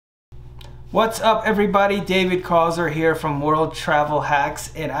What's up everybody, David Causer here from World Travel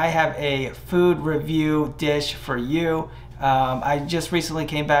Hacks, and I have a food review dish for you. I just recently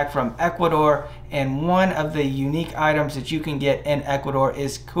came back from Ecuador, and one of the unique items that you can get in Ecuador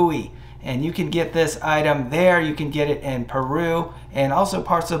is cuy. And you can get this item there, you can get it in Peru and also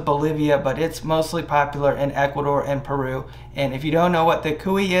parts of Bolivia, but it's mostly popular in Ecuador and Peru. And if you don't know what the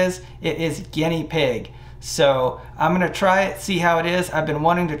cuy is, it is guinea pig. So I'm gonna try it, see how it is. I've been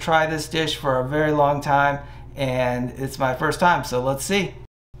wanting to try this dish for a very long time, and it's my first time, so let's see.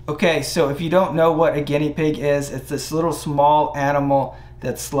 Okay, so if you don't know what a guinea pig is, it's this little small animal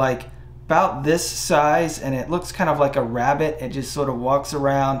that's like about this size, and it looks kind of like a rabbit. It just sort of walks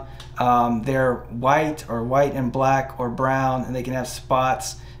around. They're white or white and black or brown, and they can have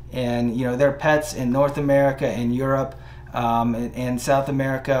spots. And you know, they're pets in North America and Europe. And South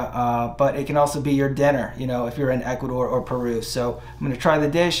America, but it can also be your dinner, you know, if you're in Ecuador or Peru. So I'm going to try the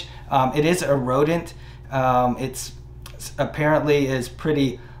dish. It is a rodent. It's apparently is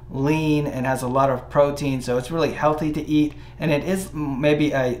pretty lean and has a lot of protein, so it's really healthy to eat, and it is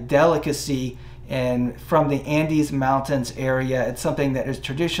maybe a delicacy from the Andes Mountains area. It's something that is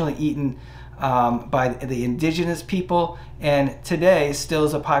traditionally eaten by the indigenous people, and today still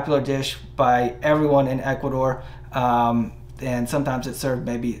is a popular dish by everyone in Ecuador. And sometimes it's served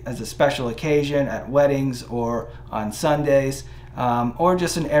maybe as a special occasion at weddings or on Sundays, or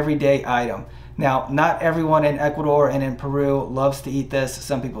just an everyday item. Now, not everyone in Ecuador and in Peru loves to eat this.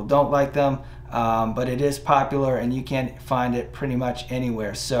 Some people don't like them, but it is popular and you can find it pretty much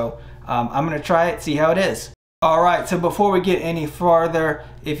anywhere. So I'm gonna try it, see how it is. All right, so before we get any farther,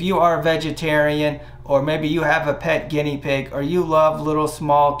 if you are a vegetarian, or maybe you have a pet guinea pig, or you love little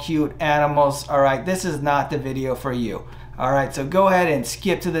small cute animals, all right, this is not the video for you. All right, so go ahead and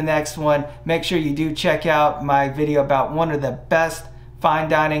skip to the next one. Make sure you do check out my video about one of the best fine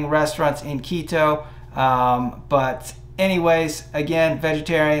dining restaurants in Quito. But anyways, again,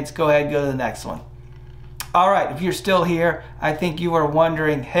 vegetarians, go ahead and go to the next one. All right, if you're still here, I think you are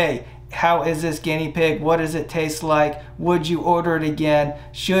wondering, hey, how is this guinea pig? What does it taste like? Would you order it again?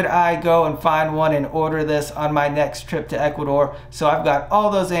 Should I go and find one and order this on my next trip to Ecuador? So I've got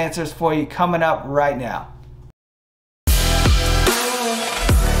all those answers for you coming up right now.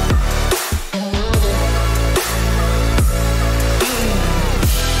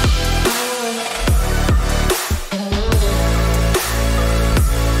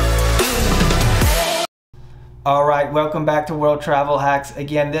 All right, welcome back to World Travel Hacks.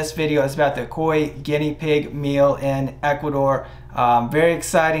 Again, this video is about the cuy guinea pig meal in Ecuador. Very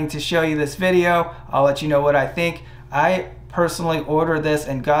exciting to show you this video. I'll let you know what I think. I personally ordered this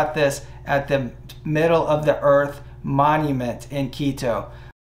and got this at the middle of the earth monument in Quito.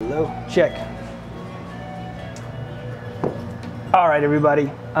 Hello, check. All right,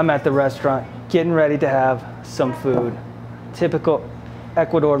 everybody, I'm at the restaurant getting ready to have some food. Typical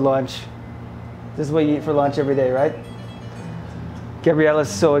Ecuador lunch. This is what you eat for lunch every day, right? Gabriella's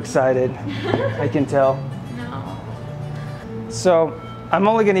so excited. I can tell. No. So I'm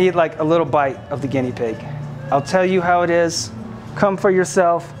only gonna eat like a little bite of the guinea pig. I'll tell you how it is. Come for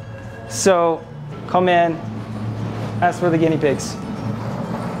yourself. So come in, ask for the guinea pigs.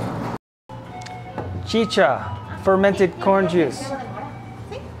 Chicha, fermented corn juice.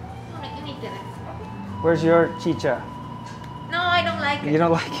 Where's your chicha? No, I don't like it. You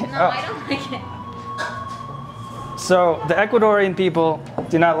don't like it? No, I don't like it. So the Ecuadorian people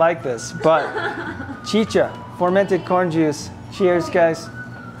do not like this, but chicha, fermented corn juice. Cheers, guys.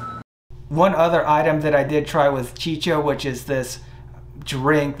 One other item that I did try was chicha, which is this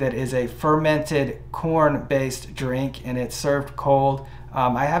drink that is a fermented corn-based drink, and it's served cold.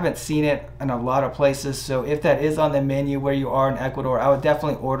 I haven't seen it in a lot of places, so if that is on the menu where you are in Ecuador, I would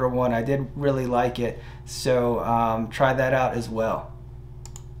definitely order one. I did really like it, so try that out as well.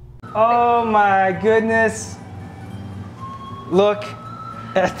 Oh my goodness. Look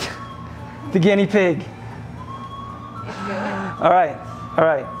at the guinea pig. It's good. All right, all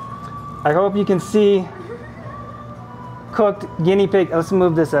right. I hope you can see cooked guinea pig. Let's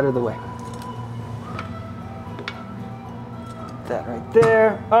move this out of the way. That right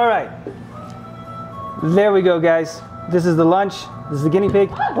there. All right. There we go, guys. This is the lunch. This is the guinea pig.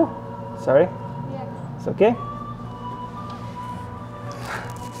 Oh, sorry. Yeah. It's okay.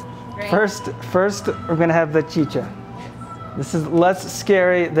 Great. First, we're gonna have the chicha. This is less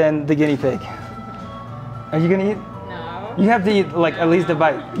scary than the guinea pig. Are you gonna eat? No. You have to eat like at least a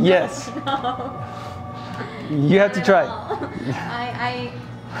bite. Yes. No. You have to try. I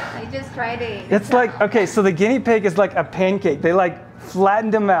just tried it. It's like, okay, so the guinea pig is like a pancake. They like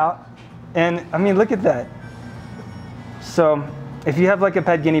flattened them out, and I mean, look at that. So If you have like a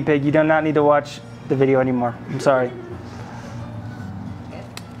pet guinea pig, you do not need to watch the video anymore. I'm sorry.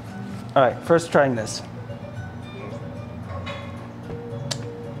 All right, first trying this.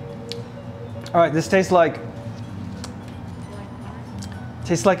 All right, this tastes like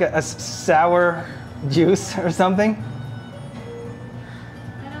a sour juice or something.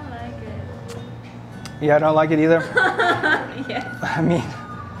 I don't like it. Yeah, I don't like it either. Yes. I mean,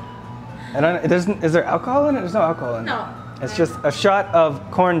 I don't. It doesn't. Is there alcohol in it? There's no alcohol in it. No. It's just a shot of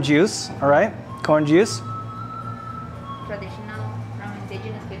corn juice. All right, corn juice. Traditional from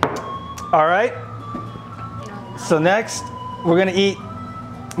indigenous people. All right. You know, So next, we're gonna eat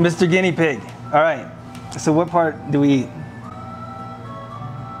Mr. Guinea Pig. All right. So what part do we eat?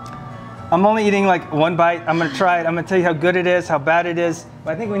 I'm only eating like one bite. I'm gonna try it. I'm gonna tell you how good it is, how bad it is.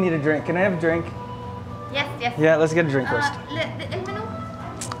 But I think we need a drink. Can I have a drink? yes, yes. Yeah, let's get a drink first. El menú.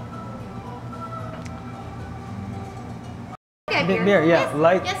 Okay, Beer, yeah. Yes,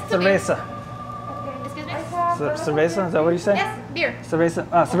 Light yes, two beers. cerveza. Excuse me? Cerveza, is that what you say? Yes, beer. Cerveza,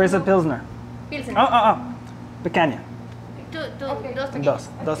 cerveza Pilsner. Pilsen. Pequeña. Dos.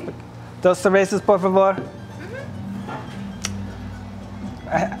 Dos cervezas, por favor.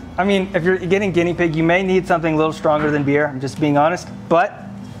 I mean, if you're getting guinea pig, you may need something a little stronger than beer. I'm just being honest. But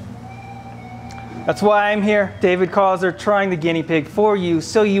that's why I'm here, David Causer, trying the guinea pig for you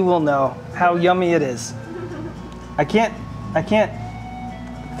so you will know how yummy it is. I can't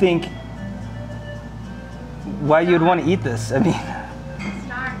think why you'd want to eat this. I mean,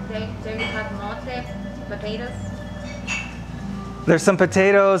 They have mote, potatoes. there's some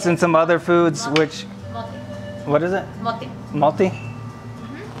potatoes and some other foods, which, Mote. what is it? Mote. Multi?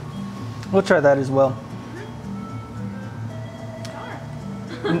 We'll try that as well.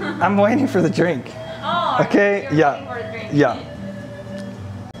 I'm waiting for the drink. Oh, Okay, you're yeah. waiting for a drink. Yeah.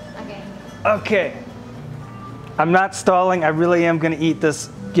 Okay. Okay. I'm not stalling. I really am going to eat this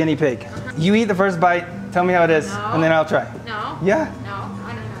guinea pig. You eat the first bite. Tell me how it is, No. and then I'll try. No. Yeah? No,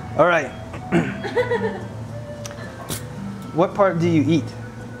 I don't know. All right. What part do you eat?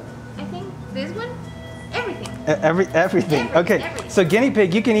 I think this one, everything. Everything. Okay. Everything. So guinea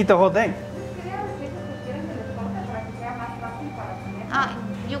pig, you can eat the whole thing.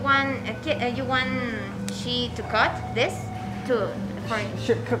 You want she to cut this to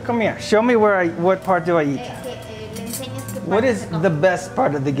for. Come here. Show me what part do I eat? Le enseñas qué What parte is se come. the best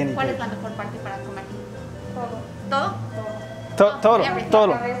part of the guinea ¿Cuál pig? es la mejor parte para comer? Todo. Total. Everything.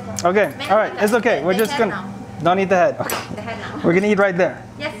 Total. Okay. Menos All right. the It's okay. the We're just head gonna. now. Don't eat the head. Okay. No, the head now. We're gonna eat right there.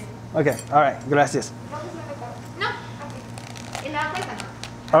 Yes. Okay. All right. Gracias. No. En la otra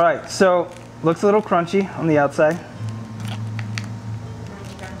no. All right. So looks a little crunchy on the outside.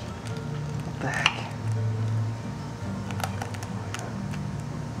 What the heck?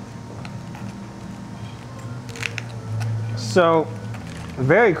 So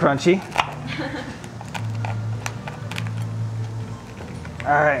very crunchy.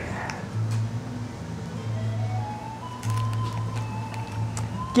 All right.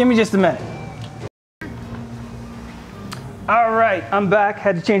 Give me just a minute. All right, I'm back.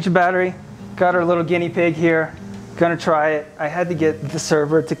 Had to change the battery. Got our little guinea pig here. Gonna try it. I had to get the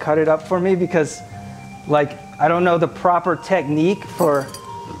server to cut it up for me because, like, I don't know the proper technique for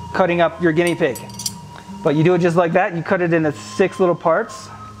cutting up your guinea pig. But you do it just like that. You cut it into 6 little parts.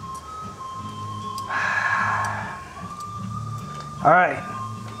 All right,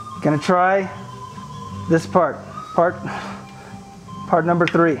 gonna try this part number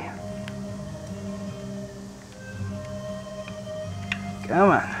 3.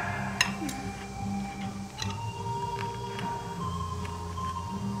 Come on.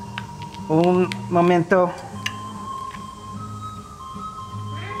 Un momento.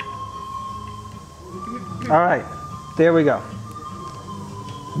 All right, there we go.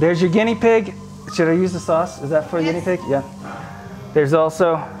 There's your guinea pig. Should I use the sauce? Is that for a guinea pig? Yeah. There's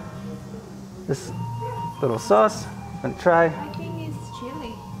also this little sauce. I'm gonna try. I think it's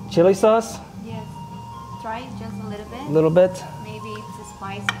chili. Chili sauce, Yes. Try it just a little bit. a little bit. Maybe it's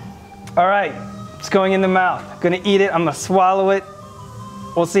spicy. All right, it's going in the mouth. Gonna eat it, I'm gonna swallow it.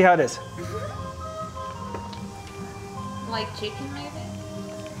 We'll see how it is. Like chicken, maybe?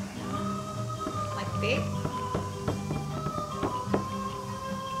 Like pig?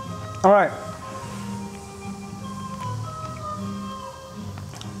 All right.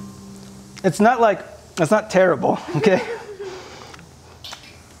 It's not terrible, okay?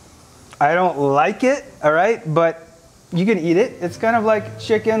 I don't like it, all right, but you can eat it. It's kind of like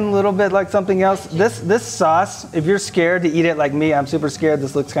chicken, a little bit like something else. This sauce, if you're scared to eat it like me, I'm super scared,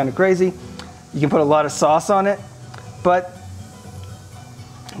 this looks kind of crazy. You can put a lot of sauce on it, but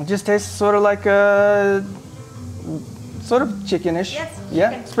it just tastes sort of like sort of chickenish. Yes, Yeah,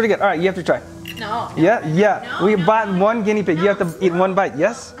 chicken. it's pretty good. All right, you have to try. No. Yeah, yeah. No, We no, bought no. one guinea pig. You have to eat one bite.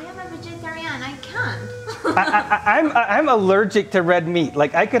 Yes. I am a vegetarian. I can't. I'm allergic to red meat.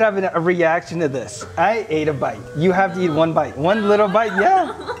 Like I could have a reaction to this. I ate a bite. You have to eat one bite. One little bite.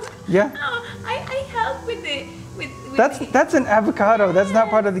 Yeah. Yeah. No, I help with the That's an avocado. That's not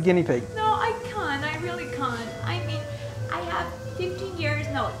part of the guinea pig. No, I can't. I really can't. I mean, I have 15 years,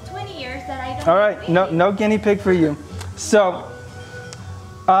 no, 20 years that I don't. All right. No guinea pig for you. So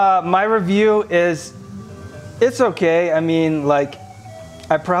my review is it's okay. I mean, like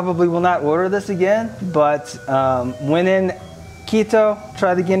I probably will not order this again, but when in Quito,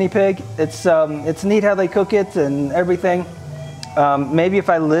 try the guinea pig. It's neat how they cook it and everything. Maybe if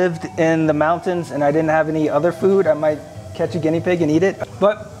I lived in the mountains and I didn't have any other food, I might catch a guinea pig and eat it.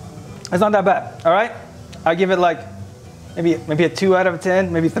 But it's not that bad. All right, I give it like maybe a 2 out of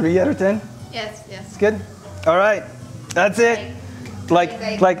 10, maybe 3 out of 10. Yes, yes. It's good. All right, that's it.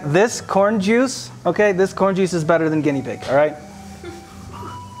 Like this corn juice. Okay, this corn juice is better than guinea pig. All right.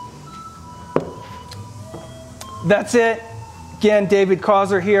 That's it. Again, David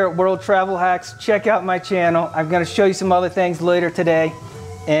Causer here at World Travel Hacks. Check out my channel. I'm going to show you some other things later today.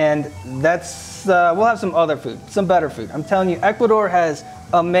 And that's, we'll have some other food, some better food. I'm telling you, Ecuador has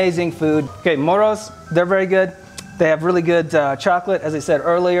amazing food. Okay, moros, they're very good. They have really good chocolate, as I said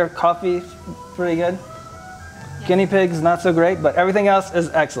earlier. Coffee, pretty good. Yeah. Guinea pigs, not so great, but everything else is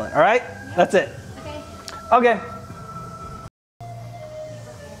excellent. All right, that's it. Okay.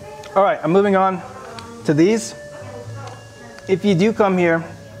 All right, I'm moving on to these. If you do come here,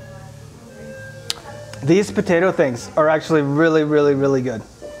 these potato things are actually really, really, really good.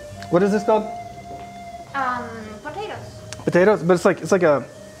 What is this called? Potatoes. Potatoes, but it's like a.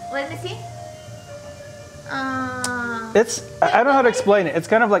 Let me see. I don't know how to explain it. It's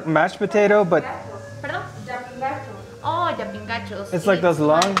kind of like mashed potato, but. Perdón. Oh, yapingachos. It's like those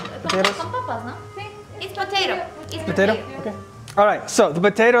long potatoes. Con papas, ¿no? Sí. It's potato. It's potato. Okay. All right. So the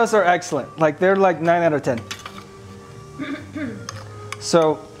potatoes are excellent. Like they're like 9 out of 10.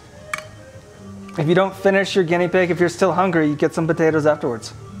 So, if you don't finish your guinea pig, if you're still hungry, you get some potatoes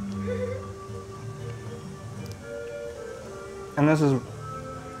afterwards. And this is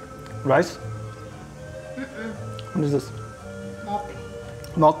rice? What is this? Mote.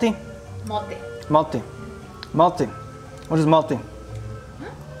 Malti? Mote. Malti. Malti. What is malti?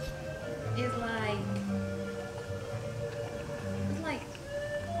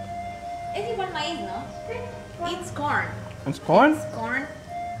 It's igual maíz, ¿no? It's corn. It's corn? It's corn,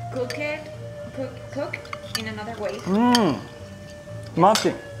 cooked in another way.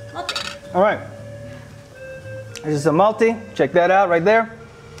 Malti. Mote. All right. This is a malti. Check that out right there.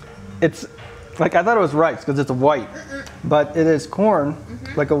 It's like, I thought it was rice because it's white, but it is corn,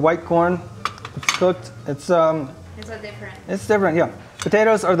 like a white corn. It's cooked. It's different. It's different, yeah.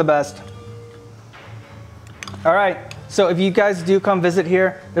 Potatoes are the best. All right. So if you guys do come visit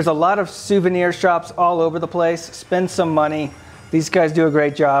here, there's a lot of souvenir shops all over the place. Spend some money. These guys do a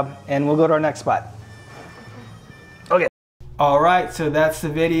great job, and we'll go to our next spot. Okay. All right, so that's the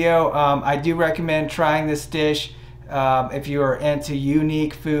video. I do recommend trying this dish if you are into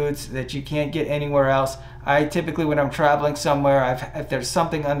unique foods that you can't get anywhere else. I typically, when I'm traveling somewhere, if there's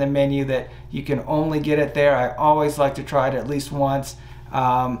something on the menu that you can only get it there, I always like to try it at least once.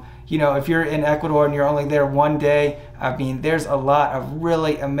 You know, if you're in Ecuador and you're only there one day, I mean, there's a lot of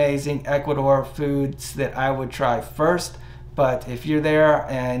really amazing Ecuador foods that I would try first. But if you're there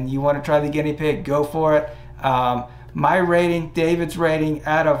and you want to try the guinea pig, go for it. My rating, David's rating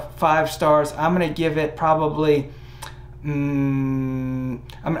out of 5 stars, I'm going to give it probably, I'm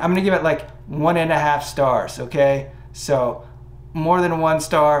going to give it like 1.5 stars, okay? So more than 1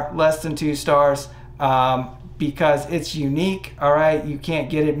 star, less than 2 stars. Because it's unique, all right? You can't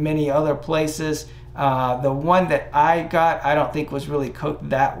get it many other places. The one that I got, I don't think was really cooked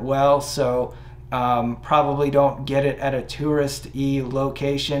that well, so probably don't get it at a tourist-y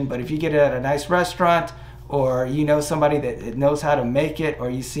location. But if you get it at a nice restaurant, or you know somebody that knows how to make it, or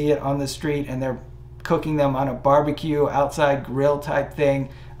you see it on the street and they're cooking them on a barbecue, outside grill type thing,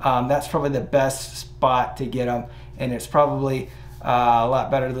 that's probably the best spot to get them. And it's probably a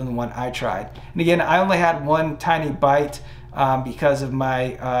lot better than the one I tried. And again, I only had one tiny bite because of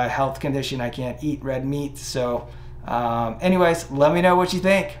my health condition. I can't eat red meat. So anyways, let me know what you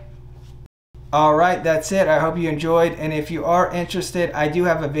think. All right, that's it. I hope you enjoyed. And if you are interested, I do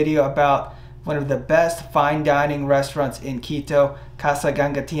have a video about one of the best fine dining restaurants in Quito, Casa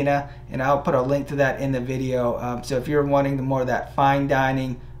Gangatina, and I'll put a link to that in the video. So if you're wanting more of that fine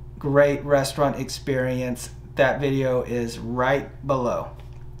dining, great restaurant experience, that video is right below.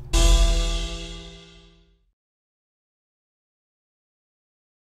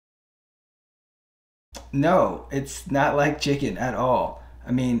 No, it's not like chicken at all.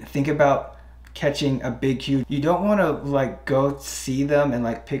 I mean, think about catching a big, huge. You don't want to like go see them and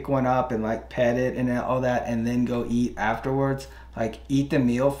like pick one up and like pet it and all that and then go eat afterwards. Like eat the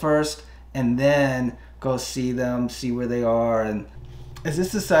meal first and then go see them, see where they are. And is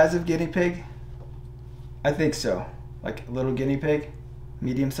this the size of guinea pig? I think so. Like a little guinea pig,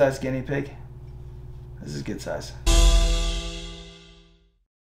 medium-sized guinea pig. This is good size.